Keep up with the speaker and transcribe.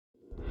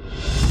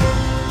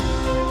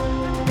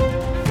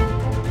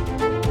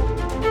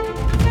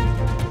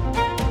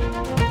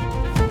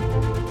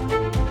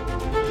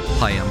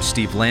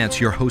Steve Lance,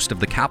 your host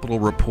of the Capitol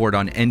Report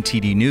on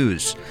NTD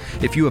News.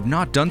 If you have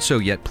not done so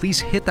yet,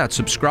 please hit that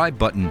subscribe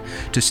button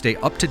to stay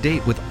up to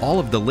date with all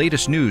of the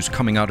latest news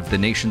coming out of the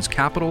nation's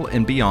capital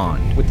and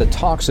beyond. With the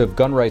talks of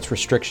gun rights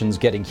restrictions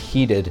getting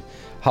heated,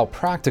 how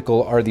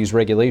practical are these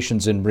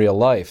regulations in real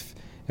life?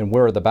 And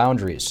where are the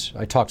boundaries?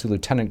 I talked to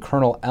Lieutenant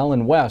Colonel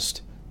Alan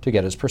West to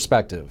get his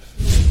perspective.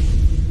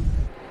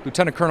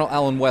 Lieutenant Colonel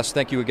Alan West,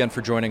 thank you again for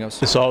joining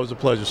us. It's always a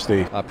pleasure,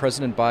 Steve.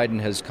 President Biden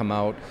has come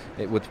out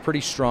with pretty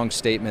strong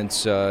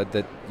statements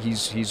that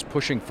he's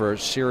pushing for a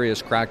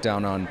serious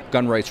crackdown on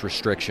gun rights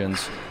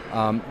restrictions.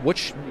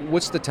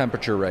 What's the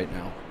temperature right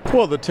now?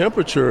 Well, the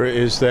temperature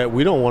is that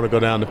we don't want to go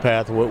down the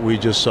path of what we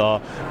just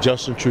saw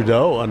Justin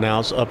Trudeau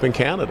announce up in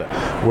Canada,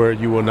 where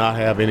you will not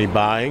have any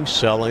buying,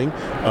 selling,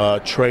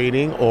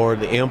 trading, or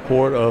the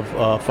import of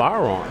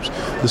firearms.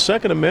 The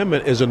Second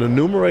Amendment is an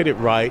enumerated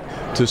right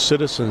to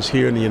citizens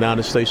here in the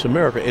United States of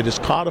America. It is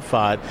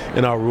codified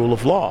in our rule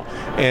of law,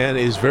 and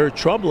is very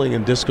troubling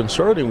and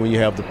disconcerting when you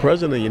have the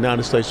President of the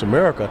United States of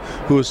America,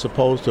 who is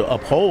supposed to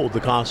uphold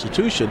the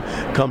Constitution,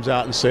 comes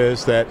out and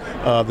says that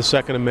the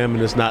Second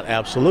Amendment is not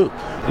absolute.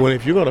 When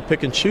if you're going to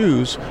pick and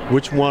choose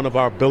which one of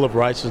our Bill of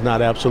Rights is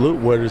not absolute,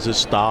 where does it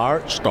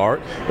start,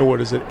 and where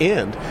does it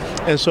end?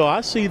 And so I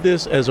see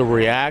this as a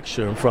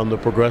reaction from the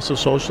progressive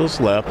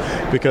socialist left,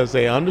 because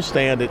they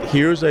understand that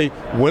here's a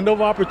window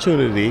of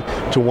opportunity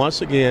to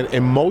once again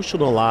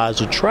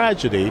emotionalize a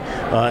tragedy,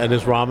 and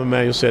as Rahm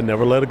Emanuel said,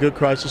 never let a good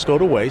crisis go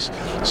to waste,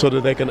 so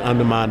that they can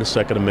undermine the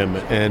Second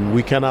Amendment. And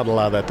we cannot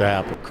allow that to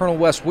happen. Colonel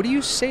West, what do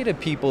you say to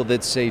people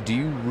that say, do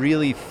you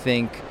really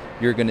think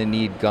you're going to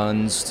need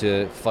guns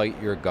to fight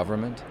your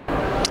government?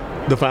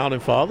 The Founding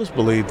Fathers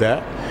believed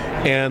that.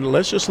 And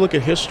let's just look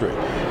at history.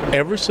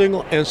 Every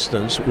single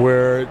instance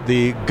where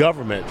the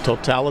government,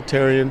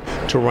 totalitarian,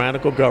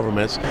 tyrannical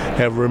governments,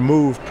 have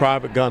removed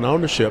private gun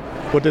ownership,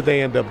 what did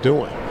they end up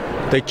doing?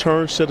 They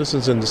turned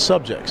citizens into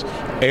subjects.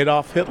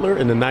 Adolf Hitler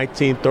in the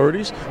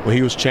 1930s, when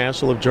he was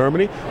Chancellor of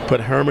Germany,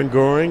 put Hermann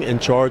Goering in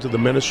charge of the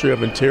Ministry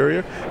of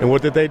Interior. And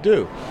what did they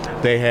do?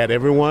 They had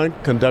everyone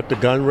conduct a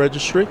gun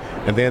registry,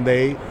 and then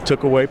they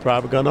took away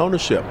private gun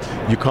ownership.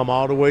 You come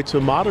all the way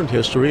to modern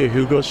history of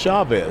Hugo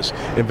Chavez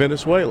in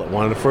Venezuela.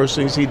 One of the first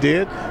things he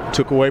did,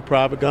 took away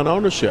private gun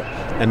ownership.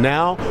 And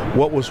now,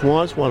 what was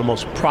once one of the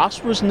most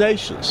prosperous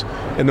nations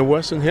in the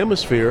Western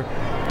Hemisphere,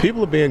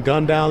 people are being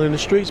gunned down in the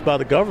streets by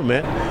the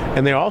government,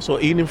 and they're also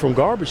eating from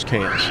garbage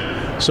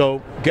cans.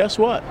 So guess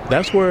what?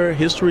 That's where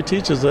history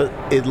teaches that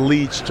it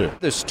leads to.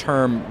 This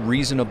term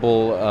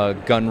reasonable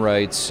gun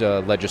rights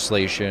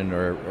legislation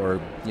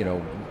or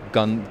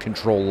gun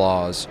control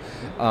laws,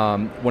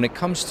 when it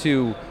comes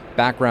to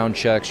background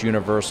checks,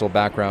 universal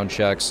background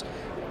checks,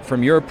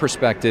 from your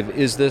perspective,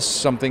 is this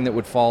something that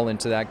would fall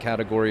into that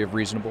category of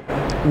reasonable?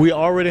 We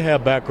already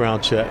have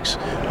background checks.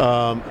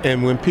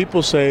 And when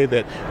people say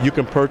that you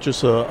can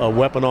purchase a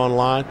weapon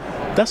online,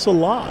 that's a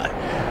lie.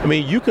 I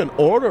mean, you can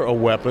order a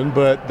weapon,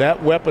 but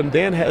that weapon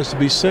then has to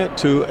be sent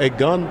to a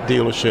gun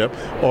dealership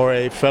or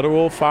a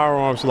federal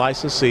firearms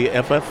licensee,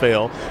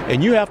 FFL,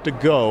 and you have to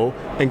go,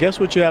 and guess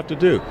what you have to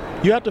do?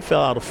 You have to fill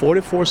out a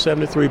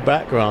 4473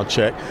 background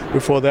check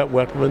before that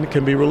weapon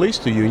can be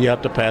released to you, and you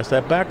have to pass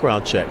that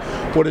background check.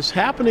 What is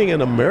happening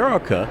in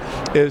America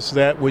is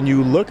that when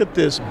you look at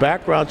this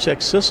background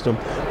check system,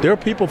 there are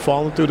people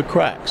falling through the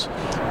cracks.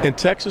 In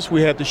Texas,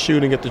 we had the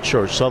shooting at the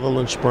church,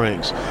 Sutherland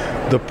Springs.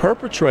 The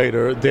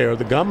perpetrator there,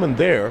 the gunman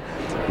there,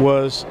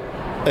 was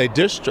a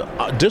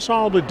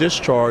dishonorably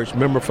discharged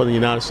member from the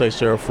United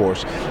States Air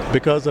Force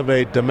because of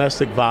a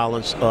domestic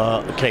violence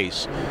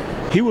case.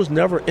 He was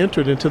never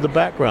entered into the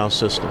background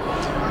system.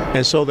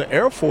 And so the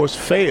Air Force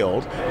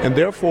failed, and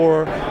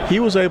therefore he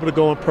was able to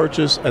go and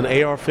purchase an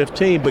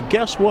AR-15. But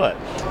guess what?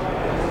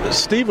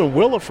 Stephen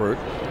Williford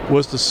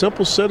was the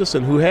simple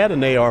citizen who had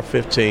an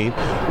AR-15,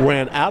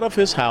 ran out of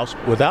his house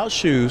without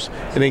shoes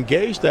and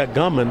engaged that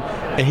gunman,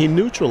 and he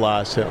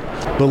neutralized him.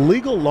 The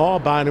legal,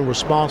 law-abiding,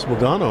 responsible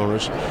gun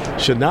owners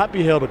should not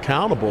be held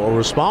accountable or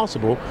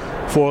responsible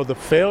for the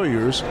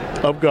failures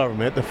of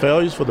government, the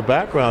failures for the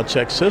background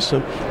check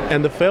system,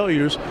 and the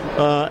failures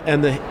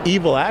and the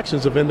evil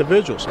actions of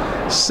individuals.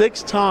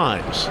 6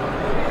 times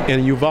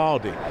in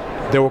Uvalde,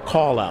 there were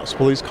call-outs,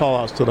 police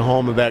call-outs to the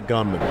home of that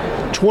gunman.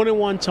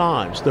 21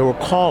 times there were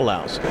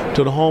call-outs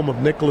to the home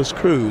of Nicholas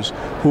Cruz,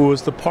 who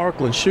was the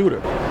Parkland shooter.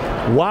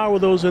 Why were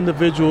those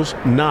individuals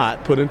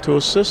not put into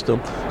a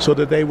system so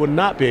that they would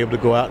not be able to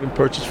go out and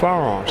purchase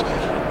firearms?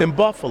 In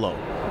Buffalo,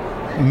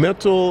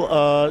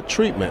 mental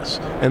treatments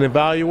and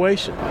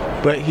evaluation,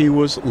 but he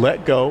was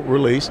let go,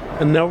 released,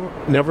 and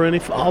never any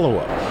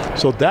follow-up.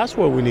 So that's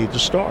where we need to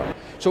start.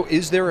 So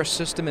is there a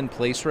system in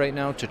place right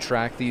now to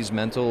track these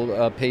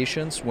mental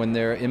patients when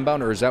they're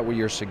inbound, or is that what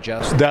you're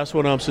suggesting? That's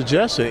what I'm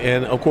suggesting.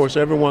 And, of course,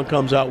 everyone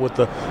comes out with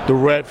the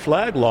red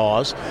flag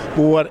laws.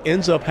 But what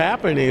ends up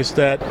happening is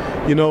that,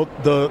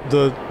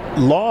 the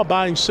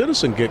law-abiding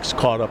citizen gets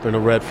caught up in a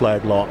red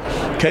flag law.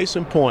 Case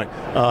in point,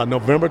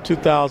 November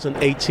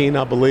 2018,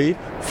 I believe,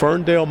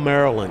 Ferndale,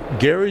 Maryland,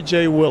 Gary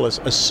J. Willis,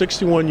 a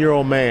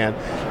 61-year-old man,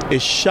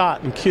 is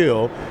shot and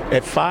killed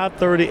at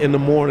 5:30 in the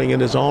morning in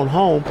his own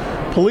home.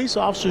 Police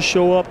officers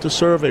show up to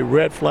serve a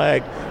red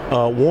flag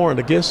warrant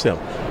against him.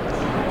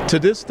 To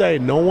this day,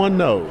 no one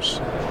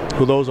knows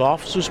who those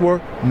officers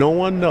were. No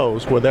one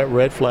knows where that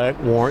red flag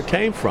warrant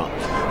came from.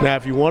 Now,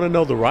 if you want to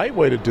know the right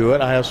way to do it,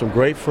 I have some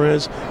great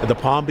friends at the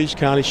Palm Beach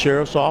County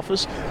Sheriff's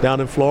Office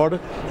down in Florida.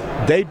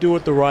 They do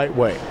it the right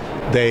way.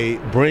 They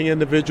bring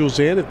individuals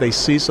in. If they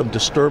see some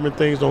disturbing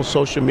things on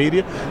social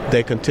media,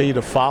 they continue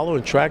to follow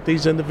and track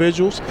these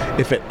individuals.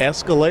 If it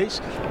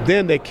escalates,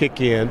 then they kick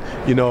in,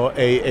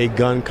 a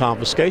gun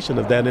confiscation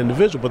of that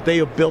individual. But they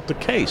have built a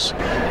case.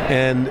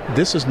 And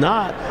this is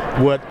not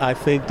what I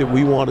think that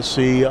we want to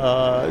see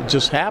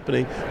just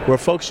happening, where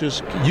folks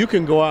you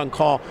can go out and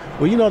call,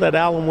 that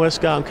Allen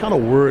West guy, I'm kind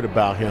of worried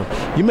about him.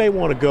 You may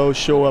want to go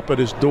show up at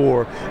his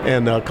door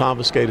and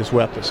confiscate his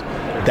weapons.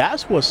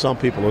 That's what some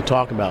people are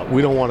talking about.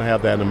 We don't want to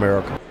have that in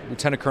America.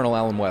 Lieutenant Colonel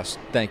Allen West,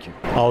 thank you.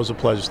 Always a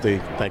pleasure,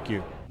 Steve. Thank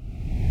you.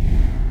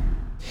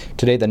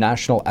 Today, the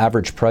national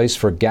average price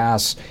for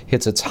gas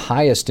hits its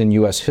highest in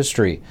U.S.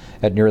 history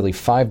at nearly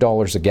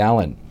 $5 a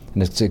gallon,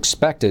 and it's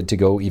expected to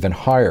go even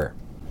higher.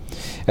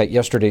 At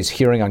yesterday's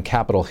hearing on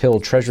Capitol Hill,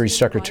 Treasury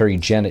Secretary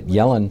Janet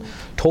Yellen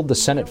told the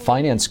Senate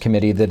Finance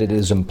Committee that it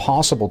is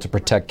impossible to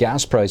protect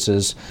gas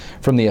prices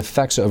from the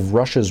effects of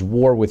Russia's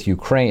war with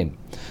Ukraine.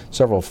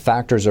 Several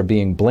factors are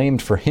being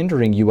blamed for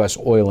hindering U.S.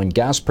 oil and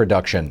gas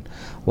production: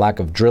 lack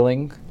of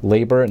drilling,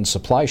 labor, and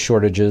supply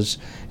shortages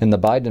in the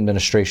Biden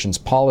administration's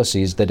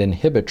policies that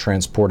inhibit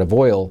transport of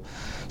oil,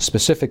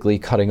 specifically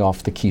cutting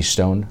off the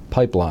Keystone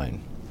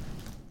Pipeline.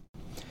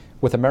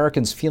 With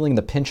Americans feeling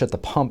the pinch at the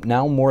pump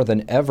now more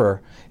than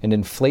ever, and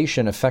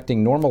inflation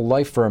affecting normal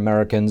life for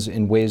Americans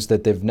in ways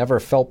that they've never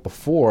felt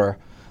before,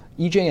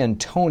 EJ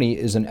Antoni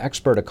is an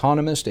expert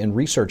economist and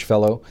research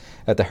fellow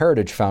at the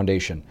Heritage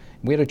Foundation.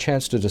 We had a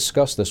chance to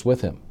discuss this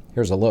with him.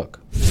 Here's a look.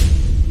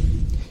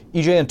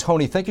 EJ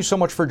Antoni, thank you so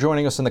much for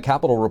joining us in the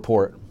Capitol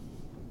Report.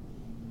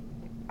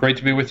 Great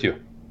to be with you.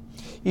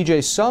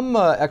 EJ, some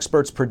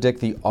experts predict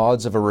the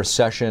odds of a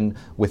recession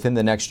within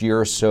the next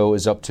year or so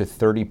is up to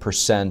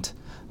 30%.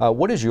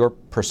 What is your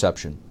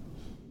perception?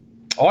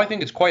 Oh, I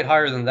think it's quite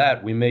higher than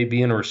that. We may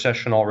be in a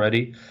recession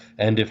already,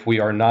 and if we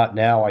are not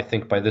now, I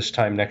think by this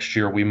time next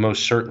year, we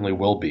most certainly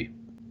will be.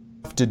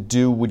 To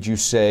do, would you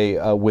say,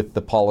 with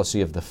the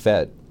policy of the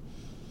Fed?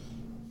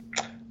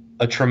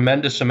 A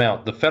tremendous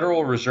amount. The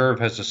Federal Reserve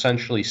has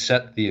essentially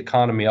set the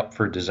economy up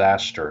for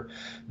disaster.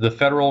 The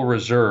Federal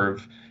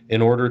Reserve,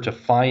 in order to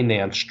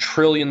finance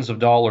trillions of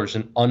dollars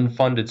in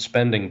unfunded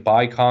spending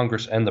by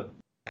Congress and the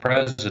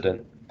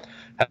president,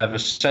 have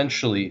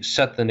essentially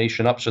set the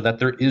nation up so that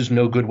there is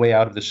no good way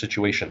out of this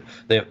situation.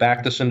 They have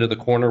backed us into the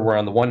corner where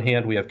on the one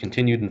hand we have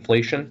continued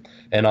inflation,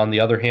 and on the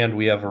other hand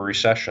we have a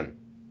recession.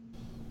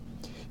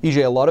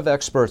 EJ, a lot of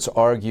experts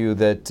argue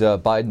that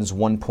Biden's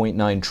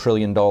 $1.9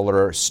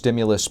 trillion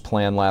stimulus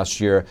plan last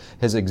year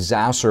has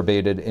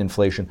exacerbated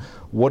inflation.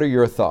 What are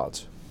your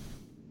thoughts?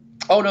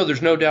 Oh, no,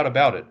 there's no doubt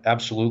about it.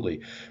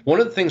 Absolutely. One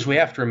of the things we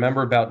have to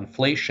remember about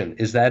inflation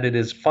is that it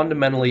is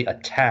fundamentally a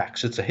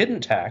tax. It's a hidden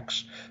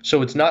tax,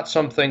 so it's not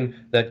something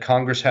that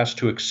Congress has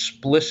to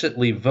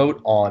explicitly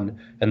vote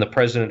on and the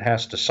president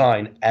has to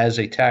sign as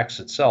a tax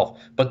itself.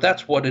 But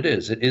that's what it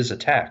is. It is a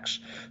tax.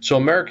 So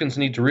Americans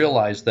need to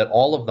realize that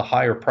all of the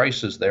higher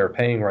prices they are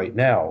paying right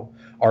now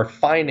are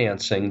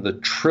financing the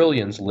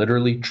trillions,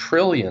 literally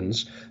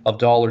trillions of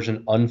dollars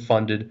in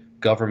unfunded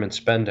government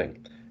spending.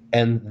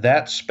 And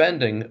that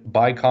spending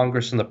by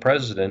Congress and the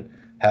president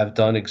have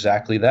done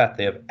exactly that.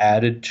 They have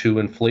added to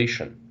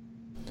inflation.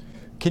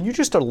 Can you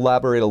just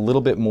elaborate a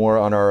little bit more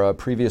on our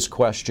previous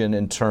question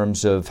in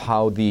terms of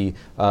how the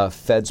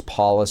Fed's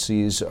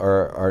policies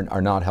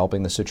are not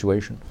helping the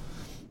situation?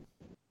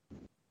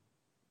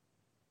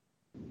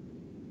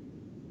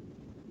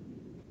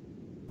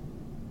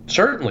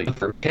 Certainly,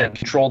 the can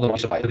control the money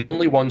supply. They're the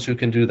only ones who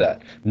can do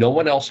that. No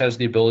one else has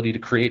the ability to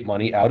create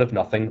money out of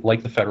nothing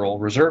like the Federal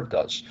Reserve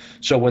does.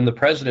 So when the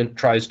president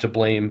tries to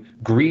blame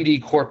greedy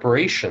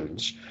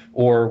corporations,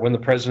 or when the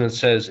president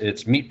says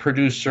it's meat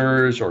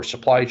producers or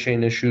supply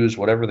chain issues,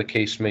 whatever the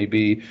case may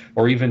be,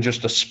 or even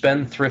just a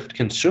spendthrift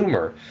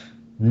consumer,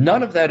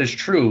 none of that is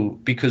true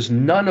because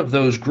none of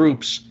those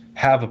groups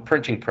have a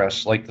printing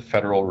press like the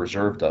Federal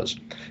Reserve does.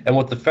 And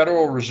what the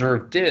Federal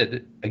Reserve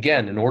did,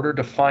 again, in order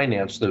to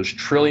finance those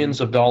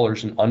trillions of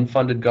dollars in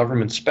unfunded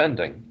government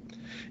spending,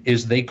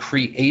 is they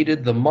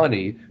created the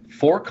money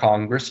for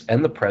Congress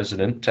and the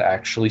president to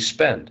actually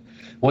spend.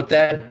 What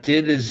that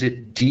did is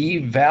it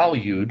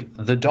devalued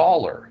the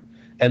dollar,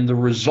 and the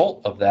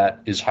result of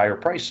that is higher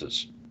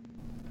prices.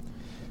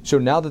 So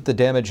now that the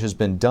damage has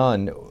been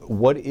done,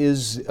 what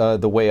is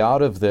the way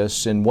out of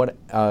this, and what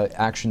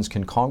actions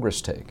can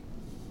Congress take?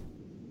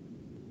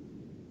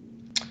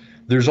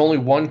 There's only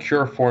one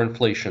cure for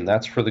inflation.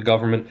 That's for the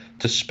government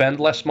to spend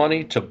less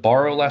money, to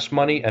borrow less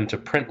money, and to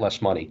print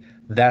less money.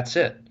 That's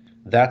it.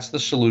 That's the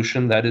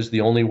solution. That is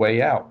the only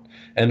way out.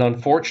 And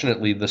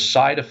unfortunately, the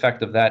side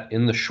effect of that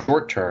in the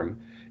short term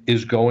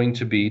is going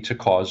to be to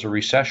cause a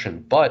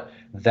recession. But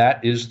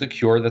that is the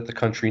cure that the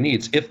country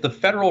needs. If the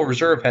Federal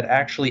Reserve had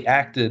actually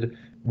acted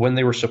when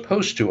they were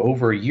supposed to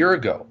over a year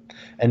ago,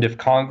 and if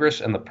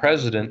Congress and the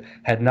president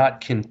had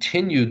not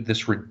continued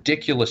this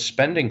ridiculous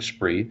spending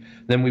spree,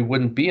 then we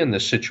wouldn't be in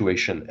this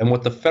situation. And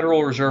what the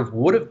Federal Reserve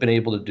would have been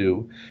able to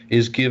do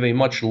is give a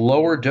much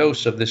lower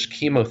dose of this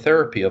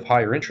chemotherapy of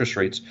higher interest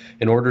rates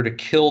in order to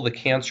kill the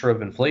cancer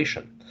of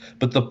inflation.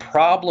 But the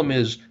problem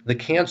is the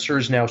cancer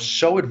is now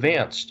so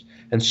advanced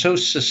and so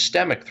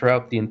systemic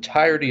throughout the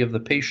entirety of the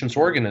patient's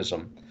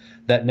organism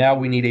that now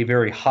we need a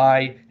very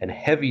high and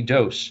heavy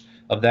dose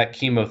of that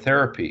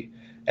chemotherapy.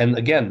 And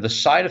again, the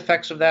side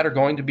effects of that are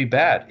going to be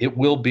bad. It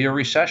will be a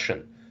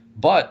recession.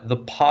 But the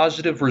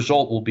positive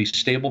result will be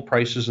stable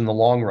prices in the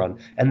long run.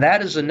 And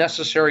that is a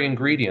necessary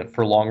ingredient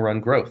for long-run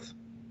growth.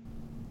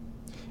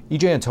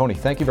 EJ Antoni,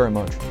 thank you very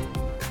much.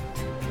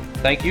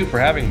 Thank you for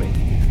having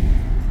me.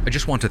 I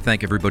just want to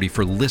thank everybody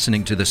for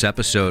listening to this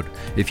episode.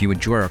 If you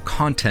enjoy our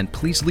content,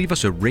 please leave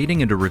us a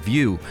rating and a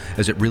review,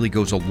 as it really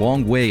goes a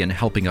long way in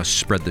helping us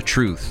spread the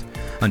truth.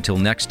 Until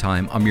next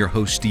time, I'm your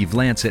host, Steve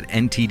Lance at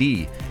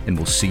NTD, and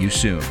we'll see you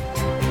soon.